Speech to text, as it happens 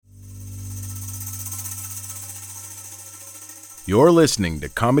You're listening to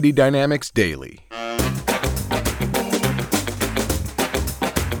Comedy Dynamics Daily. I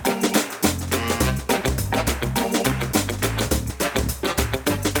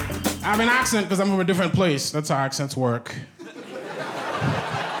have an accent because I'm from a different place. That's how accents work.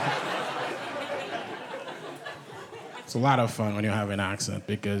 It's a lot of fun when you have an accent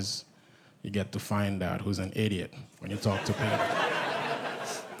because you get to find out who's an idiot when you talk to people.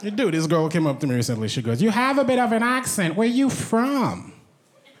 You do. This girl came up to me recently. She goes, "You have a bit of an accent. Where you from?"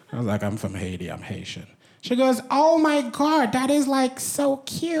 I was like, "I'm from Haiti. I'm Haitian." She goes, "Oh my God, that is like so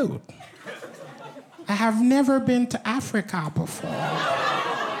cute. I have never been to Africa before." I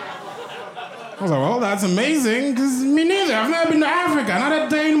was like, "Well, that's amazing, because me neither. I've never been to Africa, not a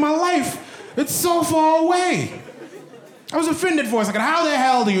day in my life. It's so far away." I was offended for a second. How the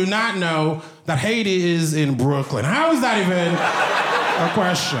hell do you not know that Haiti is in Brooklyn? How is that even a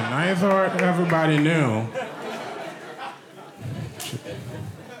question? I thought everybody knew.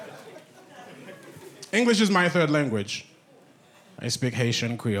 English is my third language. I speak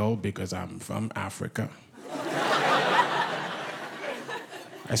Haitian Creole because I'm from Africa.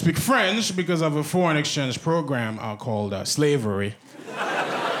 I speak French because of a foreign exchange program called slavery.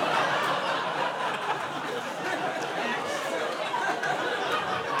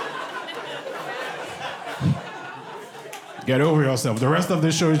 Get over yourself. The rest of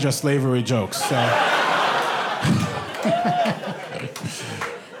this show is just slavery jokes. So.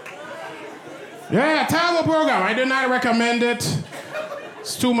 Yeah, terrible program. I do not recommend it.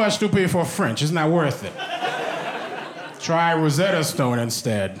 It's too much to pay for French. It's not worth it. Try Rosetta Stone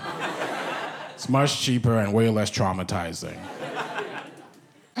instead. It's much cheaper and way less traumatizing.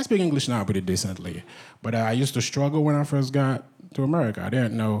 I speak English now pretty decently, but I used to struggle when I first got to America. I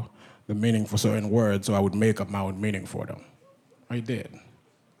didn't know the meaning for certain words, so I would make up my own meaning for them. I did.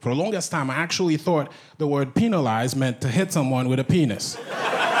 For the longest time, I actually thought the word penalized meant to hit someone with a penis.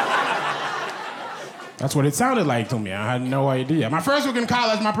 That's what it sounded like to me. I had no idea. My first week in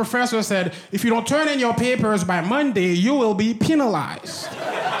college, my professor said, "If you don't turn in your papers by Monday, you will be penalized."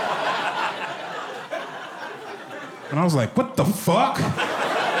 And I was like, what the fuck?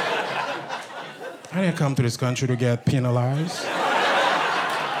 I didn't come to this country to get penalized.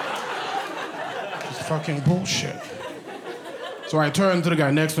 It's fucking bullshit. So I turned to the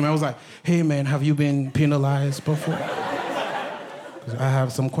guy next to me. I was like, "Hey man, have you been penalized before? 'Cause I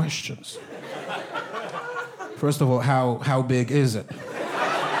have some questions. First of all, how big is it?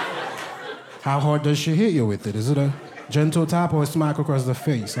 How hard does she hit you with it? Is it a gentle tap or a smack across the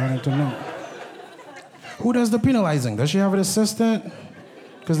face? I need to know. Who does the penalizing? Does she have an assistant?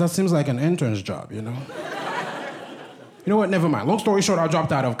 Because that seems like an intern's job, you know? You know what? Never mind. Long story short, I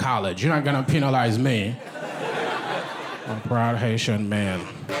dropped out of college. You're not gonna penalize me. I'm a proud Haitian man.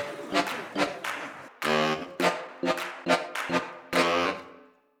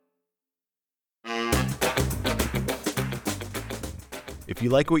 If you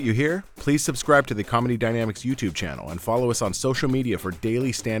like what you hear, please subscribe to the Comedy Dynamics YouTube channel and follow us on social media for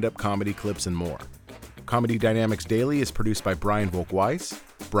daily stand-up comedy clips and more. Comedy Dynamics Daily is produced by Brian Volk-Weiss,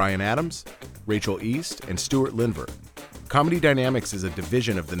 Brian Adams, Rachel East, and Stuart Linver. Comedy Dynamics is a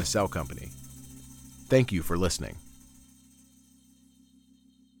division of the Nacelle Company. Thank you for listening.